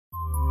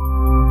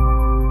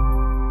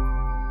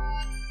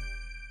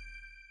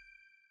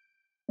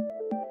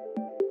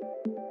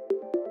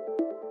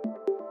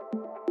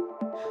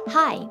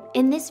Hi,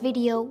 in this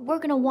video, we're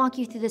going to walk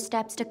you through the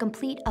steps to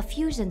complete a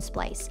fusion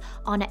splice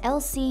on a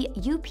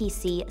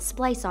LC-UPC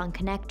Splice-On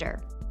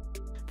Connector.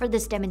 For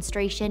this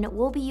demonstration,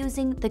 we'll be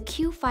using the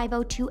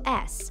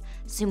Q502S,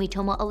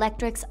 Sumitomo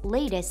Electric's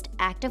latest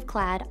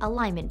active-clad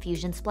alignment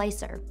fusion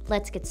splicer.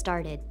 Let's get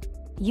started.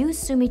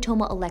 Use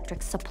Sumitomo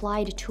Electric's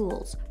supplied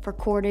tools for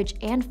cordage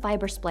and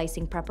fiber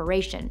splicing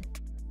preparation.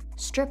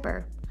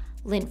 Stripper,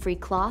 lint-free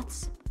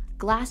cloths,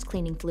 glass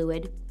cleaning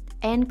fluid,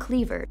 and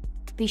cleaver.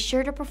 Be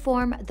sure to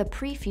perform the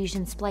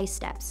pre-fusion splice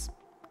steps.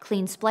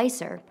 Clean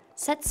Splicer,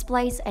 set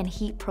splice and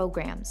heat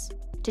programs.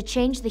 To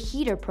change the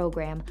heater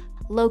program,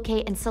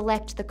 locate and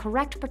select the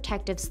correct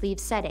protective sleeve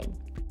setting.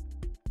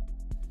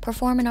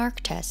 Perform an arc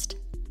test.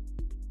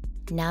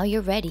 Now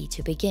you're ready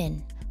to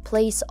begin.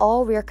 Place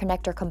all rear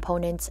connector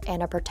components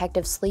and a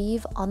protective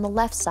sleeve on the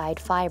left side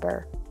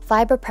fiber.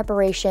 Fiber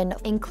preparation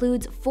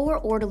includes 4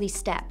 orderly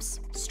steps: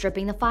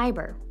 stripping the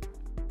fiber,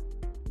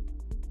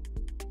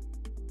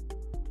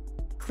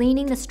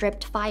 cleaning the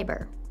stripped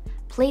fiber,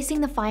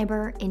 placing the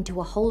fiber into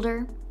a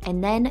holder,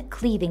 and then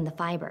cleaving the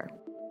fiber.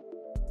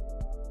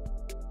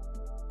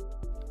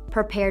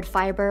 Prepared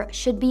fiber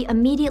should be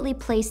immediately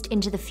placed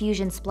into the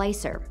fusion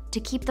splicer to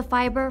keep the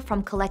fiber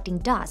from collecting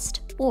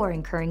dust or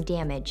incurring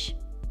damage.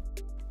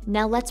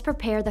 Now let's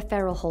prepare the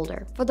ferrule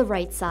holder for the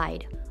right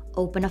side.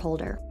 Open a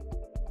holder.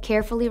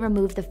 Carefully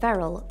remove the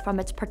ferrule from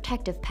its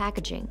protective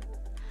packaging.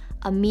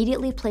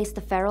 Immediately place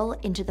the ferrule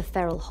into the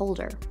ferrule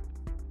holder.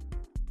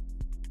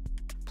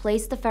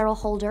 Place the ferrule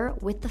holder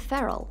with the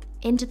ferrule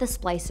into the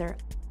splicer.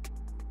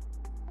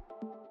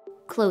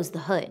 Close the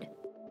hood.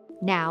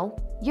 Now,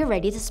 you're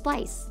ready to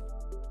splice.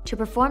 To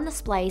perform the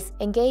splice,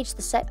 engage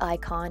the set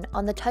icon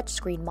on the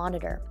touchscreen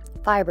monitor.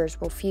 Fibers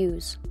will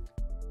fuse.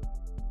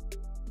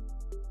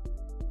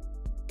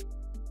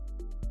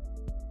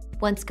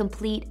 Once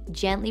complete,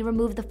 gently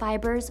remove the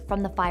fibers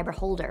from the fiber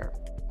holder.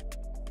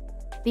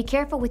 Be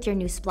careful with your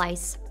new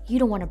splice. You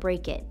don't want to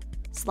break it.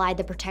 Slide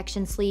the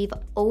protection sleeve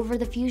over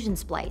the fusion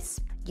splice.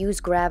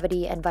 Use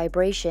gravity and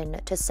vibration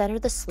to center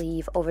the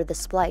sleeve over the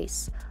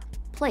splice.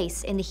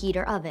 Place in the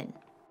heater oven.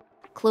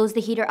 Close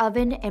the heater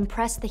oven and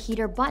press the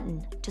heater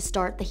button to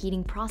start the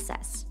heating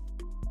process.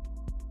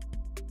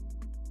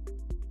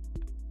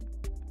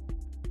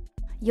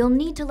 You'll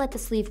need to let the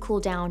sleeve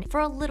cool down for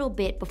a little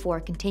bit before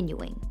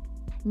continuing.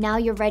 Now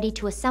you're ready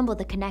to assemble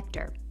the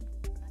connector.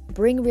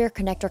 Bring rear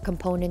connector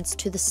components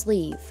to the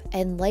sleeve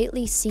and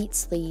lightly seat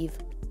sleeve.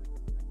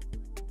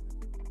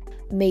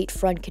 Mate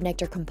front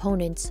connector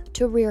components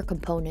to rear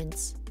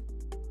components.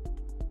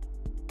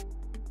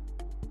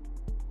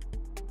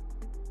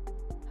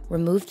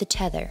 Remove the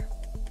tether.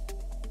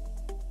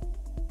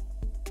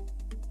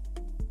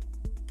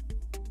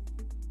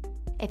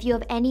 If you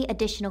have any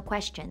additional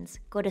questions,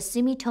 go to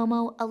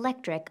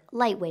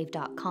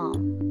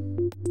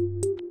SumitomoElectricLightwave.com.